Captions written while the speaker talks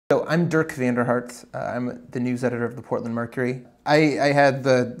So I'm Dirk VanderHart. I'm the news editor of the Portland Mercury. I had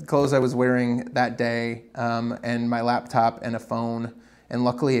the clothes I was wearing that day and my laptop and a phone and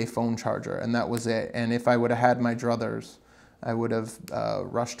luckily a phone charger, and that was it. And if I would have had my druthers, I would have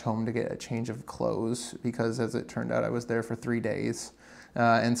rushed home to get a change of clothes because as it turned out I was there for 3 days.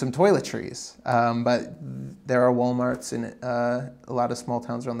 And some toiletries. But there are Walmarts in a lot of small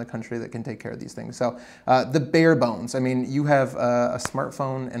towns around the country that can take care of these things. So the bare bones, I mean, you have a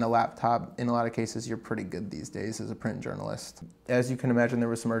smartphone and a laptop. In a lot of cases, you're pretty good these days as a print journalist. As you can imagine, there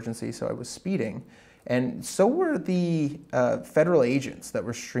was some urgency, so I was speeding. And so were the federal agents that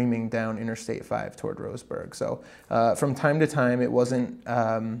were streaming down Interstate 5 toward Roseburg. So from time to time, it wasn't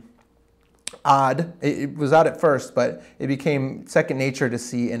odd. It was odd at first, but it became second nature to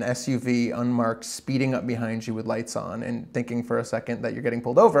see an SUV unmarked speeding up behind you with lights on and thinking for a second that you're getting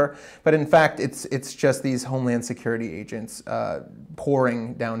pulled over. But in fact, it's just these Homeland Security agents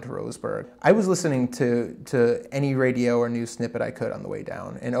pouring down to Roseburg. I was listening to any radio or news snippet I could on the way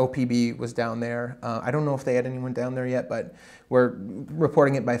down, and OPB was down there. I don't know if they had anyone down there yet, but we're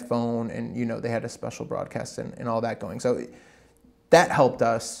reporting it by phone, and you know they had a special broadcast and all that going. So that helped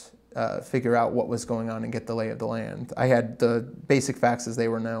us figure out what was going on and get the lay of the land. I had the basic facts as they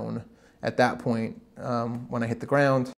were known at that point when I hit the ground.